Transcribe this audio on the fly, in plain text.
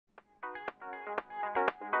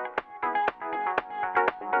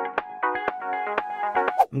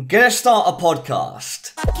I'm gonna start a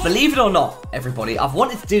podcast. Believe it or not, everybody, I've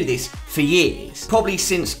wanted to do this for years. Probably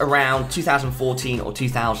since around 2014 or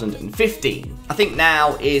 2015. I think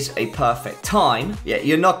now is a perfect time. Yeah,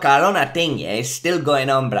 you know, Corona thing, yeah, it's still going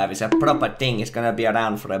on, bruv. It's a proper thing. It's gonna be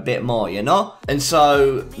around for a bit more, you know? And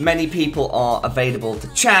so many people are available to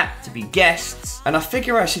chat, to be guests, and I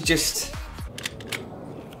figure I should just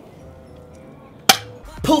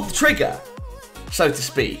pull the trigger, so to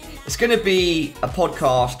speak. It's going to be a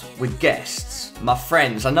podcast with guests, my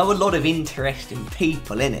friends. I know a lot of interesting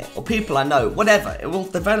people in it, or people I know, whatever. It will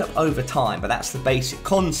develop over time, but that's the basic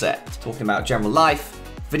concept. Talking about general life,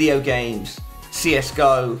 video games,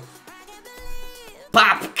 CSGO,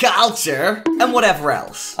 pop culture, and whatever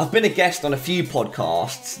else. I've been a guest on a few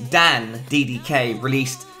podcasts. Dan, DDK,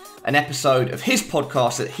 released an episode of his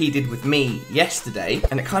podcast that he did with me yesterday,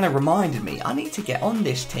 and it kind of reminded me, I need to get on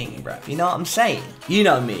this thing, bruv. You know what I'm saying? You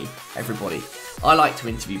know me, everybody. I like to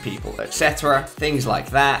interview people, etc., things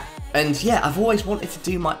like that. And yeah, I've always wanted to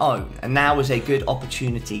do my own, and now is a good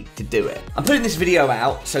opportunity to do it. I'm putting this video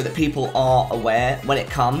out so that people are aware when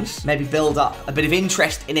it comes, maybe build up a bit of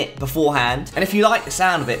interest in it beforehand. And if you like the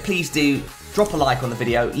sound of it, please do drop a like on the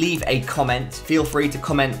video, leave a comment. Feel free to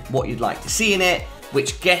comment what you'd like to see in it,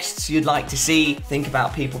 which guests you'd like to see. Think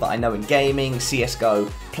about people that I know in gaming, CSGO,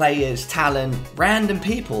 players, talent, random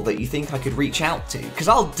people that you think I could reach out to, because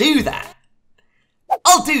I'll do that.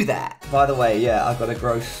 I'll do that. By the way, yeah, I've got a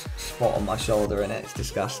gross spot on my shoulder and it's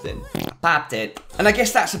disgusting. I popped it. And I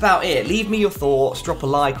guess that's about it. Leave me your thoughts, drop a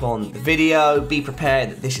like on the video, be prepared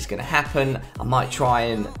that this is gonna happen. I might try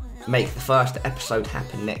and make the first episode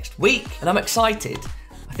happen next week, and I'm excited.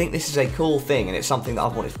 I think this is a cool thing, and it's something that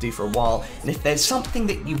I've wanted to do for a while. And if there's something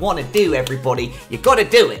that you want to do, everybody, you gotta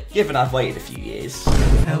do it. Given I've waited a few years.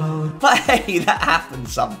 Hello. But hey, that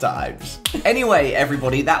happens sometimes. Anyway,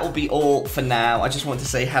 everybody, that will be all for now. I just want to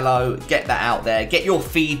say hello, get that out there, get your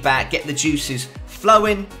feedback, get the juices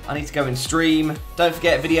flowing. I need to go and stream. Don't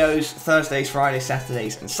forget videos Thursdays, Fridays,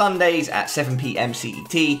 Saturdays, and Sundays at 7 PM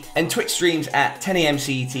CET, and Twitch streams at 10 AM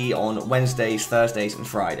CET on Wednesdays, Thursdays, and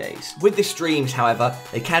Fridays. With the streams, however,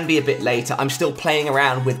 they can be a bit later. I'm still playing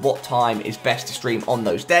around with what time is best to stream on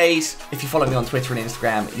those days. If you follow me on Twitter and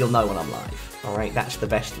Instagram, you'll know when I'm live. Alright, that's the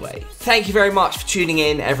best way. Thank you very much for tuning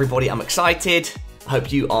in, everybody. I'm excited. I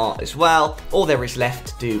hope you are as well. All there is left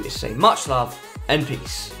to do is say much love and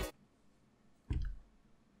peace.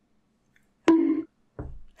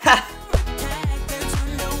 Ha!